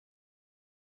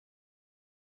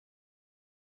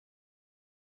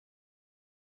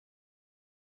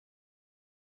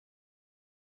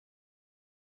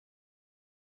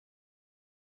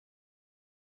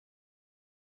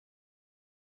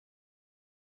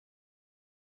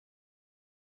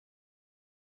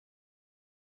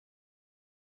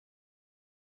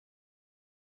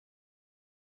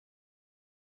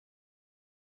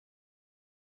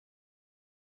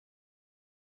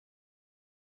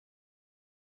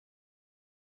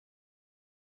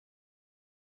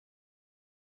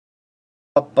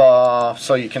up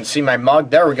so you can see my mug.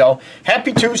 There we go.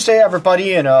 Happy Tuesday,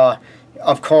 everybody. And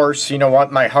of course, you know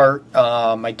what? My heart,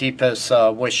 my deepest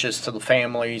wishes to the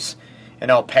families in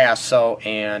El Paso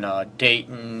and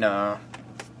Dayton.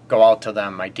 Go out to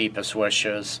them. My deepest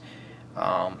wishes.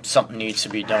 Something needs to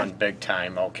be done big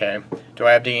time, okay? Do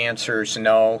I have the answers?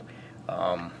 No.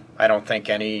 I don't think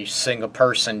any single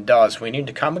person does. We need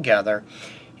to come together.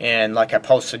 And like I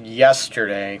posted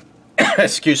yesterday,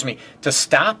 excuse me, to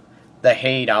stop the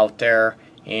hate out there.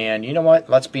 And you know what?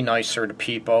 Let's be nicer to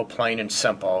people, plain and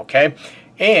simple, okay?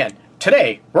 And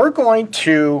today, we're going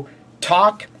to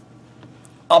talk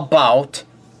about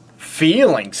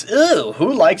feelings. Ew,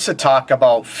 who likes to talk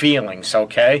about feelings,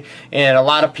 okay? And a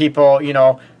lot of people, you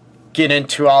know, get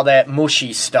into all that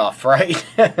mushy stuff, right?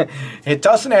 It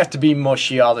doesn't have to be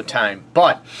mushy all the time.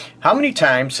 But how many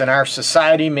times in our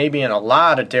society, maybe in a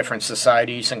lot of different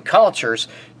societies and cultures,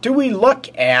 do we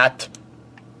look at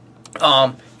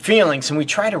feelings and we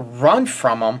try to run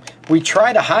from them, we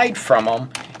try to hide from them,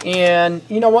 and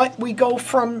you know what? We go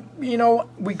from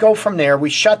there, we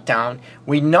shut down,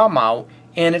 we numb out,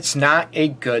 and it's not a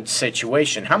good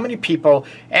situation. How many people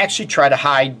actually try to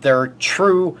hide their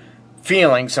true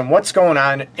feelings and what's going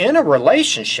on in a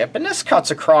relationship? And this cuts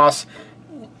across,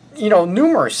 you know,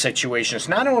 numerous situations,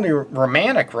 not only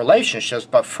romantic relationships,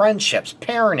 but friendships,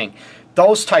 parenting,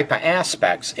 those type of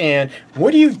aspects. And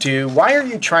what do you do? Why are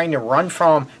you trying to run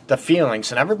from the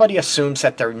feelings? And everybody assumes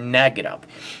that they're negative.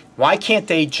 Why can't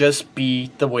they just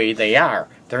be the way they are?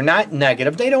 They're not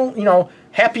negative. They don't, you know,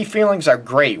 happy feelings are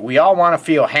great. We all want to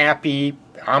feel happy.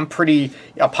 I'm pretty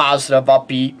a positive,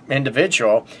 upbeat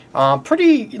individual.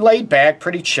 Pretty laid back,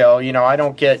 pretty chill. You know, I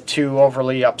don't get too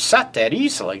overly upset that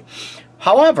easily.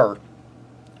 However,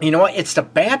 you know what? It's the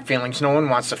bad feelings no one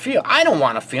wants to feel. I don't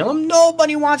want to feel them.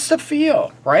 Nobody wants to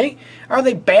feel, right? Are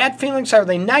they bad feelings? Are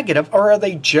they negative? Or are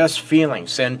they just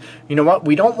feelings? And you know what?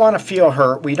 We don't want to feel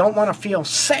hurt. We don't want to feel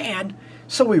sad.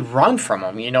 So we run from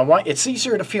them. You know what? It's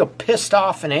easier to feel pissed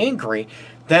off and angry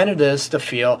than it is to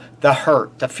feel the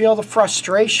hurt, to feel the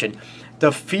frustration,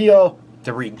 to feel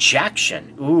the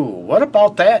rejection. Ooh, what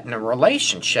about that in the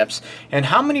relationships? And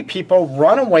how many people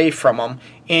run away from them?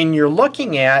 And you're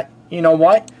looking at, you know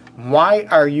what? Why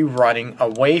are you running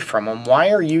away from them? Why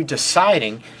are you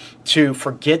deciding to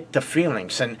forget the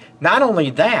feelings? And not only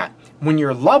that, when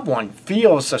your loved one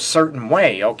feels a certain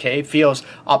way, okay, feels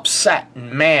upset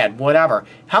and mad, whatever,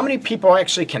 how many people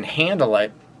actually can handle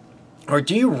it? Or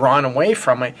do you run away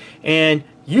from it and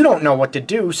you don't know what to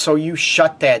do, so you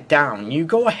shut that down? You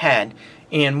go ahead,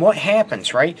 and what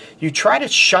happens, right? You try to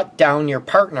shut down your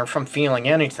partner from feeling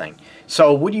anything.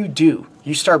 So what do?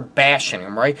 You start bashing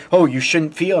them, right? Oh, you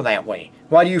shouldn't feel that way.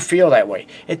 Why do you feel that way?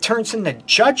 It turns into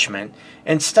judgment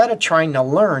instead of trying to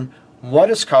learn what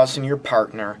is causing your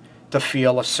partner to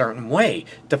feel a certain way,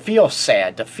 to feel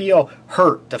sad, to feel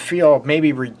hurt, to feel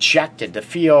maybe rejected, to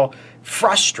feel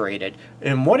frustrated.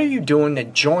 And what are you doing to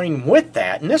join with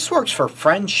that? And this works for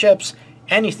friendships,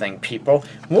 anything, people.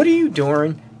 What are you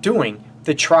doing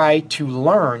to try to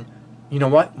learn, you know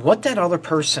what that other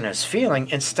person is feeling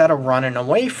instead of running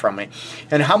away from it?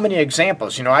 And how many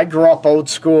examples? You know, I grew up old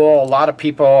school. A lot of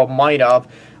people might have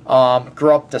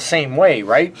grew up the same way,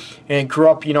 right? And grew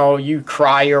up, you know, you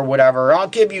cry or whatever. I'll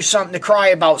give you something to cry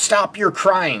about. Stop your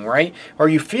crying, right? Or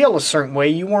you feel a certain way.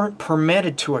 You weren't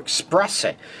permitted to express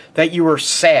it. That you were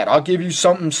sad. I'll give you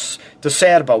something to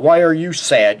sad about. Why are you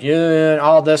sad? Yeah,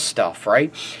 all this stuff,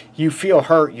 right? You feel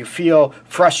hurt. You feel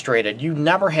frustrated. You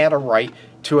never had a right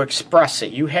to express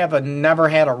it. You never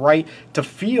had a right to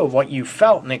feel what you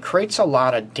felt. And it creates a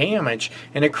lot of damage.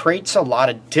 And it creates a lot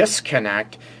of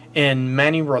disconnect in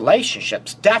many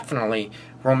relationships, definitely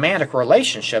romantic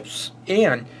relationships,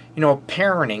 and, you know,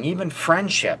 parenting, even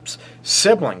friendships,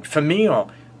 sibling, familial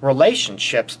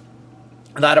relationships.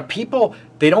 A lot of people,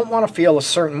 they don't want to feel a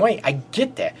certain way. I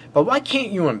get that. But why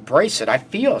can't you embrace it? I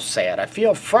feel sad. I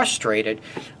feel frustrated.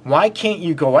 Why can't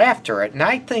you go after it? And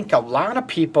I think a lot of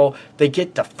people, they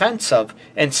get defensive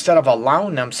instead of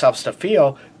allowing themselves to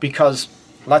feel, because,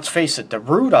 let's face it, the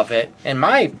root of it, in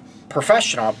my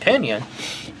professional opinion,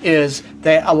 is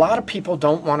that a lot of people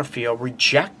don't want to feel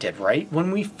rejected, right? When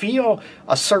we feel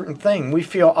a certain thing, we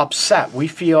feel upset, we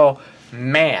feel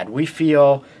mad, we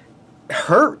feel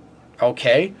hurt,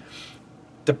 okay?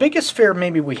 The biggest fear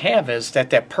maybe we have is that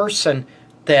that person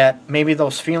that maybe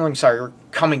those feelings are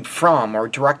coming from or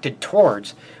directed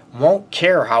towards won't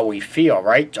care how we feel,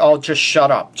 right? Oh, just shut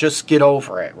up, just get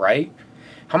over it, right?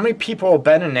 How many people have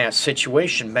been in that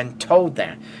situation, been told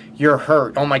that? You're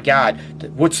hurt. Oh my God,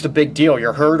 what's the big deal?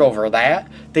 You're hurt over that?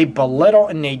 They belittle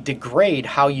and they degrade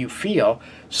how you feel.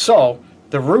 So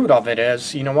the root of it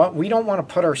is, you know what, we don't want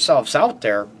to put ourselves out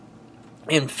there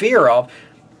in fear of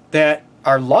that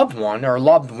our loved one or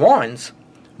loved ones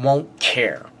won't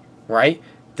care, right?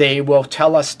 They will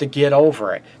tell us to get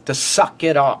over it, to suck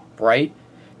it up, right?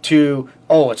 To,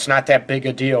 oh, it's not that big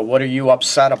a deal. What are you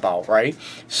upset about, right?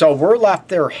 So we're left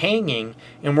there hanging,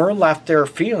 and we're left there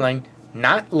feeling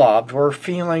not loved. We're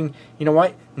feeling, you know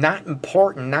what, not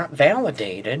important, not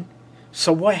validated.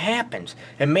 So what happens?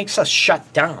 It makes us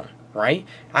shut down, right?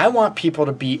 I want people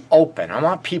to be open. I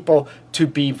want people to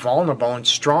be vulnerable and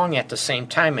strong at the same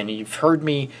time. And you've heard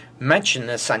me mention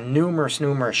this on numerous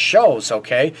shows,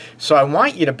 okay? So I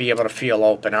want you to be able to feel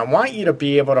open. I want you to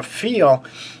be able to feel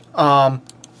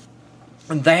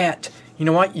that, you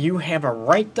know what, you have a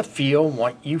right to feel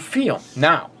what you feel.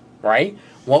 Now, right,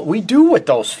 what we do with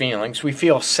those feelings, we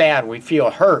feel sad, we feel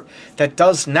hurt, that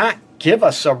does not give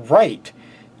us a right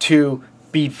to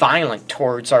be violent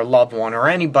towards our loved one or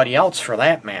anybody else for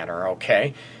that matter,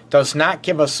 okay? Does not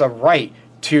give us a right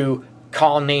to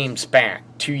call names back,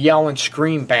 to yell and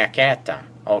scream back at them,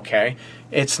 okay?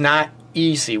 It's not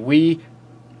easy. We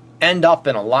end up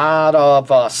in a lot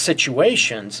of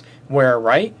situations where,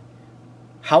 right,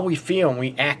 how we feel and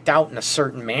we act out in a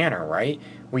certain manner, right?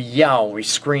 We yell, we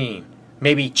scream,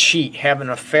 maybe cheat, have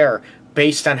an affair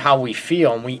based on how we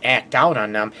feel, and we act out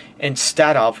on them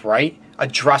instead of, right,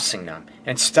 addressing them,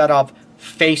 instead of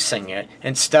facing it,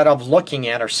 instead of looking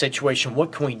at our situation.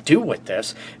 What can we do with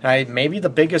this? Maybe the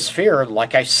biggest fear,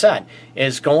 like I said,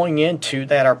 is going into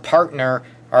that our partner,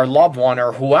 our loved one,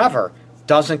 or whoever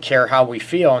doesn't care how we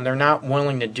feel, and they're not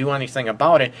willing to do anything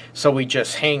about it, so we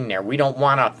just hang there. We don't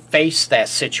want to face that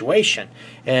situation.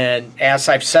 And as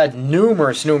I've said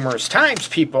numerous times,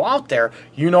 people out there,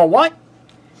 you know what?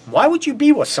 Why would you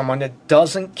be with someone that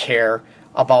doesn't care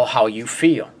about how you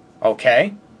feel?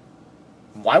 Okay?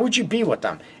 Why would you be with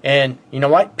them? And you know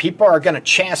what? People are going to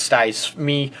chastise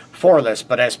me for this,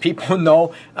 but as people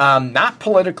know, I'm not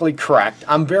politically correct.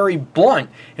 I'm very blunt.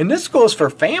 And this goes for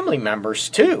family members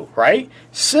too, right?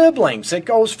 Siblings. It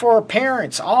goes for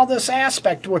parents. All this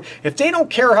aspect where if they don't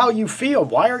care how you feel,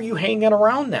 why are you hanging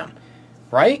around them?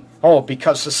 Right? Oh,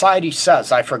 because society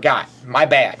says, I forgot. My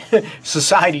bad.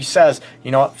 Society says,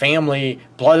 you know what, family,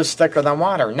 blood is thicker than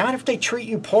water. Not if they treat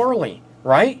you poorly,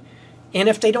 right? And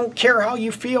if they don't care how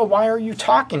you feel, why are you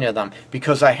talking to them?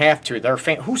 Because I have to. They're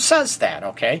who says that,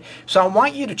 okay? So I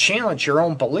want you to challenge your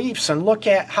own beliefs and look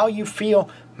at how you feel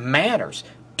matters.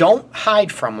 Don't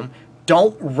hide from them.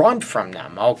 Don't run from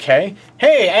them, okay?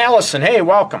 Hey, Allison, hey,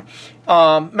 welcome.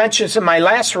 Mentions in my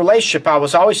last relationship, I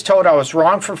was always told I was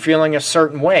wrong for feeling a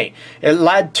certain way. It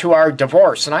led to our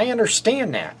divorce, and I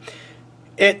understand that.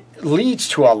 It leads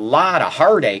to a lot of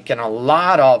heartache and a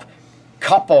lot of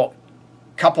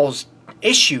couples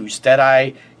issues that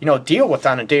I, deal with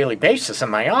on a daily basis in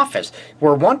my office,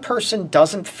 where one person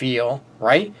doesn't feel,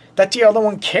 right, that the other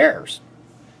one cares.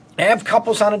 I have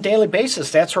couples on a daily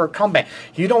basis. That's where it comes back.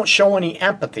 You don't show any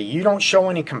empathy. You don't show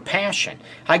any compassion.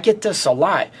 I get this a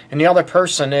lot. And the other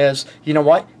person is, you know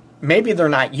what, maybe they're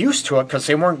not used to it because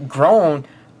they weren't grown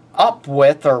up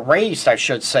with, or raised, I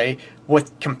should say,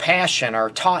 with compassion or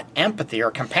taught empathy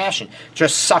or compassion.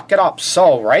 Just suck it up.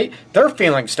 So, right? Their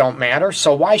feelings don't matter,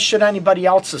 so why should anybody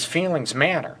else's feelings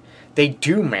matter? They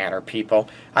do matter, people.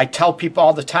 I tell people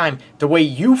all the time, the way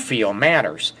you feel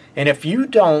matters. And if you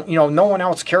don't, no one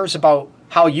else cares about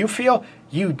how you feel,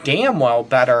 you damn well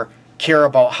better care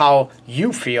about how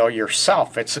you feel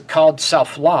yourself. It's called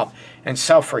self-love and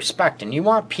self-respect. And you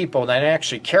want people that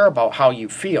actually care about how you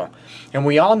feel. And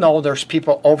we all know there's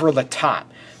people over the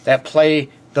top that play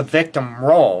the victim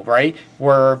role, right?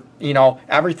 Where,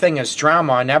 everything is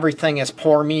drama and everything is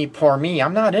poor me, poor me.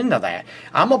 I'm not into that.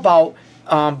 I'm about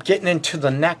getting into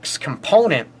the next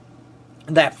component,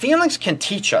 that feelings can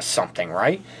teach us something,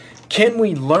 right? Can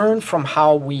we learn from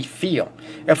how we feel?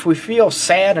 If we feel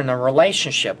sad in a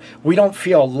relationship, we don't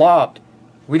feel loved,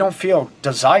 we don't feel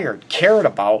desired, cared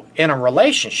about in a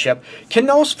relationship, can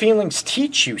those feelings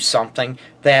teach you something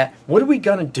that, what are we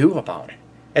going to do about it?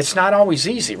 It's not always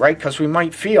easy, right? Because we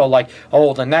might feel like,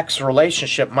 oh, the next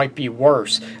relationship might be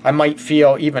worse. I might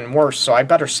feel even worse, so I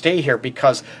better stay here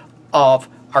because of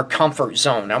our comfort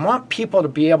zone. I want people to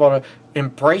be able to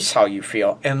embrace how you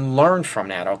feel and learn from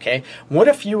that, okay? What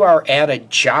if you are at a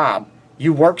job,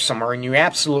 you work somewhere and you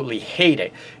absolutely hate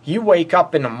it? You wake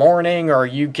up in the morning or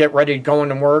you get ready to go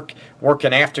into work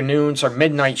in afternoons or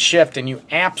midnight shift, and you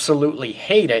absolutely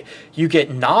hate it. You get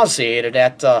nauseated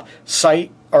at the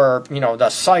sight or, the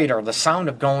sight or the sound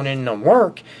of going into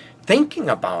work, thinking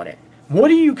about it. What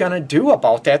are you going to do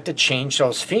about that to change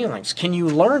those feelings? Can you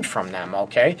learn from them,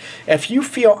 okay? If you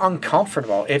feel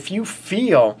uncomfortable, if you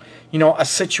feel, a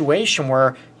situation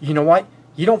where,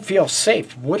 you don't feel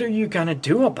safe, what are you going to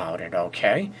do about it,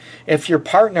 okay? If your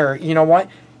partner,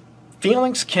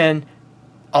 feelings can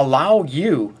allow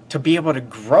you to be able to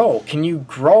grow. Can you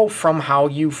grow from how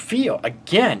you feel?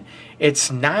 Again,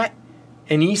 it's not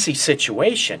an easy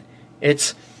situation.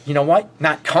 It's,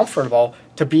 not comfortable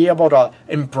to be able to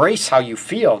embrace how you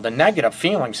feel, the negative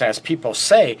feelings, as people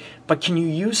say, but can you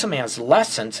use them as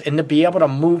lessons and to be able to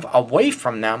move away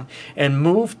from them and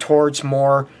move towards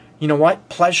more,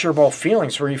 pleasurable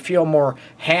feelings where you feel more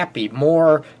happy,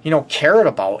 more, cared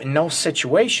about in those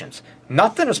situations.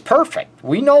 Nothing is perfect.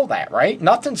 We know that, right?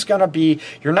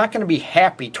 You're not going to be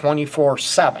happy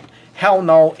 24/7. Hell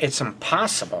no, it's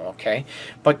impossible, okay?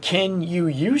 But can you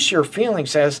use your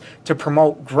feelings to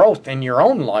promote growth in your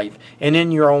own life and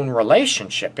in your own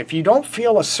relationship? If you don't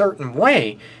feel a certain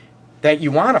way that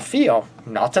you want to feel,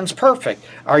 nothing's perfect.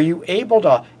 Are you able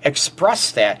to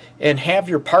express that and have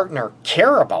your partner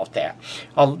care about that?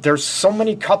 There's so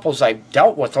many couples I've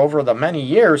dealt with over the many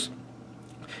years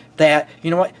that,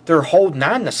 they're holding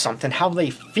on to something, how they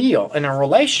feel in a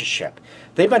relationship.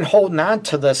 They've been holding on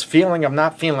to this feeling of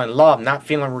not feeling loved, not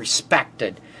feeling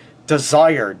respected,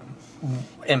 desired,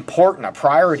 important, a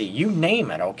priority, you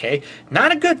name it, okay?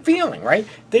 Not a good feeling, right?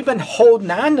 They've been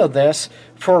holding on to this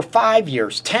for 5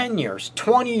 years, 10 years,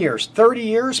 20 years, 30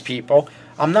 years, people.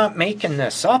 I'm not making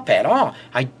this up at all.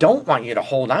 I don't want you to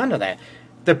hold on to that.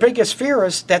 The biggest fear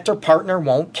is that their partner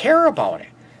won't care about it.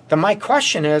 Then my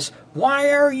question is, why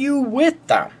are you with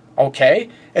them? Okay?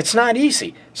 It's not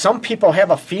easy. Some people have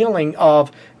a feeling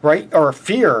of, right, or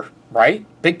fear, right?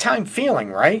 Big time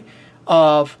feeling, right?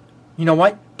 Of,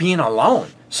 being alone.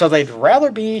 So they'd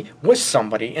rather be with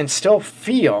somebody and still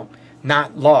feel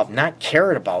not loved, not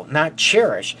cared about, not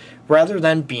cherished, rather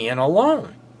than being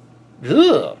alone.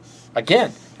 Ugh.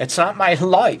 Again, it's not my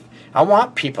life. I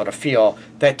want people to feel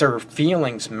that their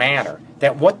feelings matter,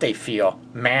 that what they feel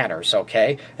matters,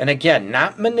 okay? And again,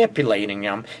 not manipulating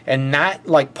them and not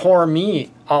like poor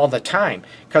me all the time.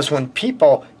 Because when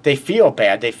people, they feel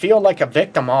bad, they feel like a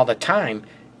victim all the time,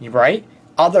 right?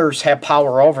 Others have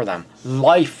power over them.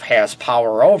 Life has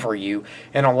power over you.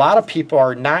 And a lot of people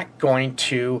are not going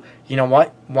to,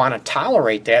 want to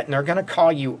tolerate that, and they're going to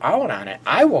call you out on it.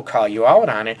 I will call you out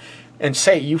on it and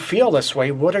say, you feel this way,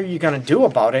 what are you going to do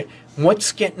about it?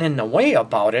 What's getting in the way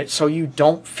about it so you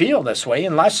don't feel this way,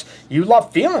 unless you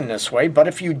love feeling this way. But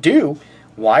if you do,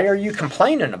 why are you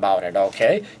complaining about it,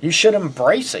 okay? You should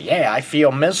embrace it. Yeah, I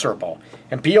feel miserable,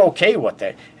 and be okay with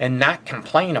it and not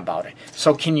complain about it.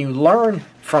 So can you learn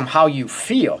from how you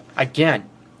feel? Again,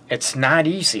 it's not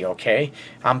easy, okay?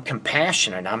 I'm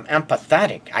compassionate. I'm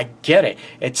empathetic. I get it.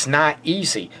 It's not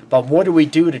easy. But what do we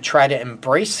do to try to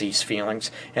embrace these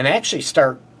feelings and actually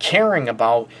start caring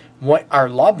about what our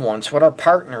loved ones, what our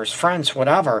partners, friends,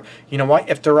 whatever,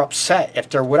 if they're upset, if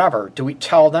they're whatever, do we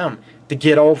tell them to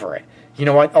get over it?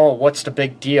 Oh, what's the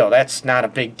big deal? That's not a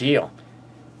big deal.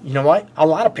 A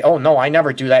lot of people, oh no, I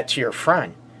never do that to your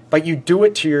friend. But you do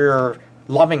it to your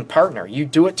loving partner. You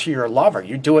do it to your lover.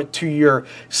 You do it to your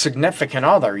significant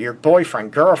other, your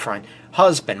boyfriend, girlfriend,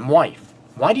 husband, wife.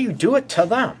 Why do you do it to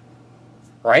them?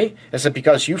 Right? Is it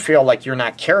because you feel like you're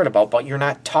not cared about, but you're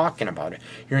not talking about it?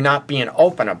 You're not being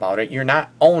open about it. You're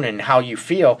not owning how you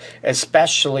feel,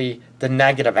 especially the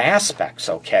negative aspects,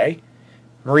 okay?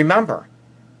 Remember,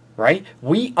 right?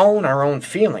 We own our own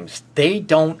feelings. They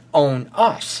don't own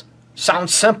us.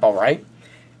 Sounds simple, right?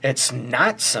 It's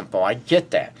not simple. I get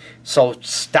that. So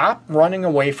stop running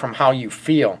away from how you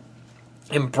feel.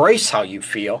 Embrace how you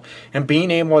feel and being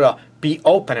able to be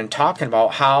open and talking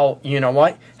about how,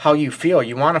 how you feel.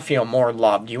 You want to feel more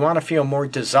loved. You want to feel more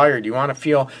desired. You want to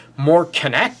feel more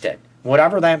connected.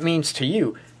 Whatever that means to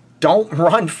you. Don't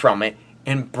run from it.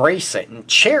 Embrace it and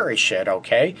cherish it,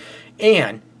 okay?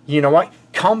 And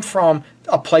come from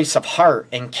a place of heart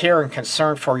and care and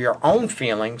concern for your own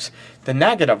feelings, the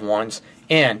negative ones,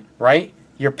 and, right,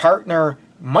 your partner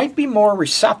might be more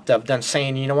receptive than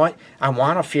saying, I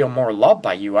want to feel more loved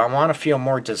by you. I want to feel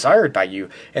more desired by you,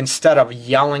 instead of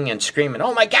yelling and screaming,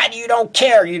 oh my God, you don't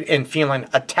care, and feeling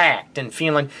attacked and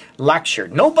feeling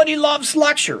lectured. Nobody loves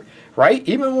lecture, right?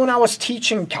 Even when I was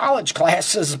teaching college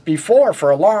classes before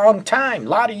for a long time, a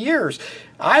lot of years,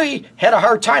 I had a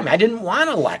hard time. I didn't want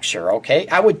to lecture, okay?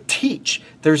 I would teach.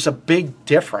 There's a big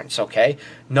difference, okay?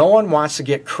 No one wants to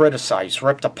get criticized,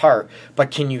 ripped apart,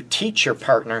 but can you teach your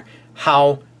partner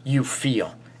how you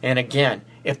feel? And again,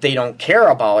 if they don't care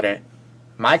about it,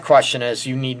 my question is,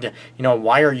 you need to,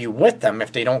 why are you with them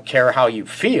if they don't care how you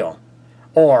feel?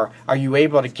 Or are you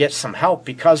able to get some help?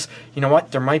 Because, you know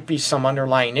what, there might be some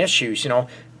underlying issues,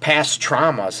 past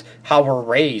traumas, how we're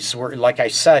raised. Like I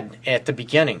said at the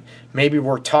beginning, maybe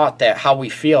we're taught that how we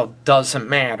feel doesn't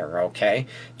matter, okay?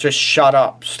 Just shut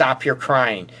up. Stop your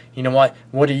crying. You know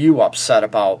what are you upset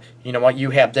about? You know what,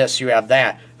 you have this, you have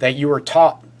that. That you were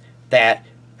taught that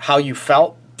how you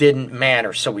felt didn't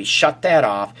matter. So we shut that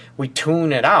off. We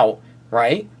tune it out,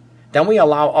 right? Then we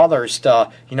allow others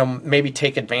to, maybe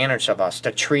take advantage of us,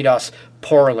 to treat us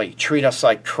poorly, treat us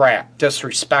like crap,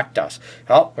 disrespect us.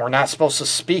 Oh, we're not supposed to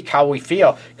speak how we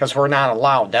feel because we're not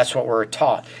allowed. That's what we're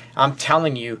taught. I'm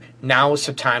telling you, now is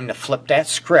the time to flip that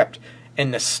script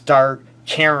and to start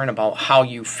caring about how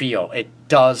you feel. It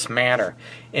does matter.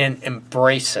 And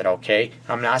embrace it, okay?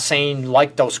 I'm not saying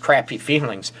like those crappy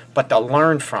feelings, but to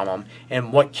learn from them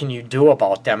and what can you do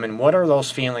about them and what are those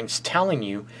feelings telling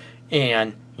you,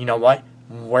 and you know what?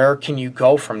 Where can you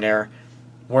go from there?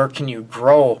 Where can you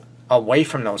grow away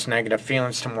from those negative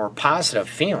feelings to more positive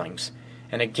feelings?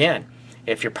 And again,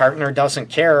 if your partner doesn't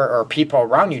care or people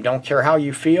around you don't care how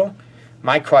you feel,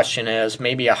 my question is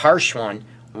maybe a harsh one.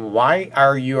 Why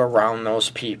are you around those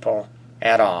people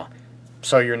at all?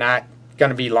 So you're not going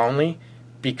to be lonely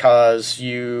because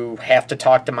you have to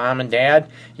talk to mom and dad,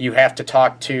 you have to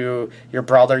talk to your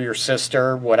brother, your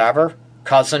sister, whatever,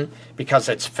 cousin, because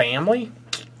it's family?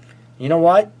 You know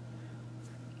what?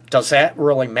 Does that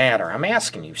really matter? I'm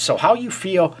asking you. So how you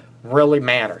feel really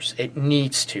matters. It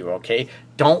needs to, okay?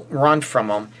 Don't run from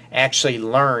them. Actually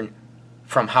learn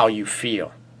from how you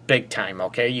feel. Big time,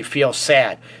 okay? You feel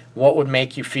sad. What would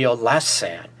make you feel less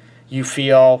sad? You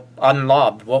feel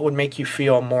unloved. What would make you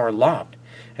feel more loved?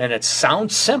 And it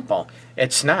sounds simple.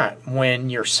 It's not.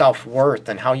 When your self-worth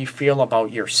and how you feel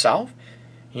about yourself,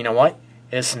 you know what,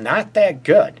 is not that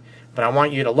good. But I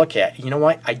want you to look at, you know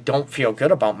what, I don't feel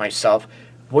good about myself.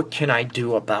 What can I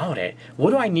do about it?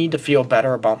 What do I need to feel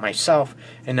better about myself?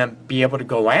 And then be able to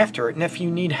go after it. And if you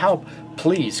need help,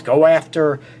 please go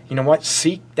after, you know what,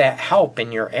 seek that help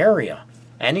in your area.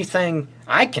 Anything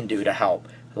I can do to help,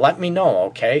 let me know,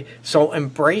 okay? So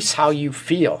embrace how you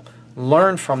feel.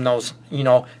 Learn from those,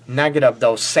 negative,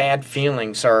 those sad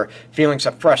feelings or feelings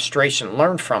of frustration.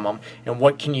 Learn from them. And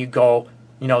what can you go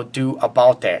do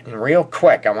about that? And real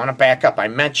quick, I want to back up. I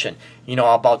mentioned,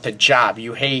 about the job.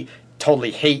 You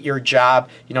totally hate your job.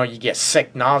 You get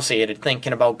sick, nauseated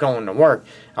thinking about going to work.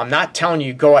 I'm not telling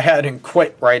you go ahead and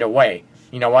quit right away.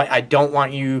 You know what? I don't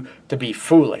want you to be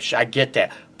foolish. I get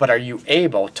that. But are you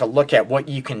able to look at what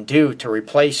you can do to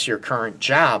replace your current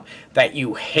job that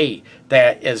you hate,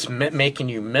 that is making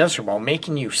you miserable,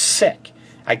 making you sick?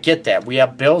 I get that. We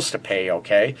have bills to pay,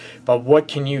 okay? But what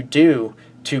can you do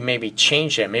to maybe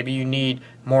change it? Maybe you need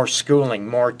more schooling,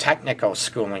 more technical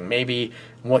schooling. Maybe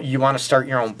you want to start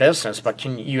your own business, but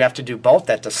you have to do both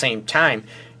at the same time.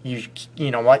 You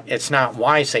know what? It's not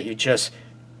wise that you just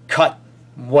cut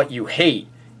what you hate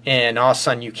and all of a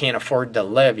sudden you can't afford to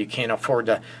live. You can't afford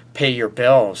to pay your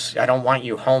bills. I don't want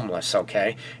you homeless,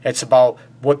 okay? It's about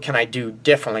what can I do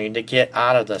differently to get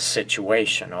out of this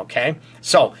situation, okay?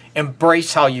 So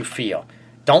embrace how you feel.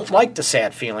 Don't like the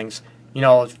sad feelings,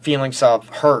 feelings of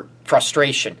hurt,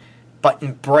 frustration, but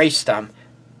embrace them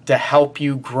to help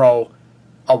you grow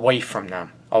away from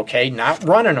them, okay? Not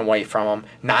running away from them,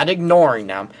 not ignoring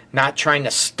them, not trying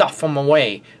to stuff them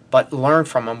away, but learn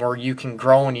from them where you can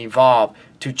grow and evolve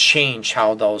to change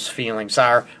how those feelings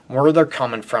are, where they're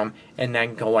coming from, and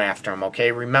then go after them,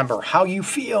 okay? Remember, how you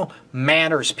feel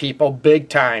matters, people, big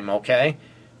time, okay?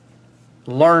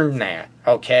 Learn that,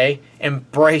 okay?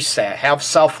 Embrace that. Have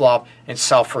self-love and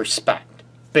self-respect,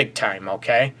 big time,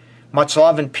 okay? Much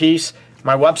love and peace.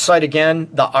 My website, again,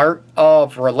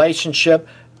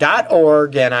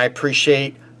 theartofrelationship.org, and I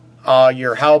appreciate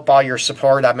your help, all your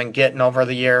support I've been getting over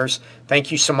the years.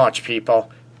 Thank you so much,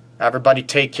 people. Everybody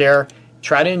take care.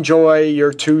 Try to enjoy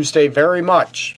your Tuesday very much.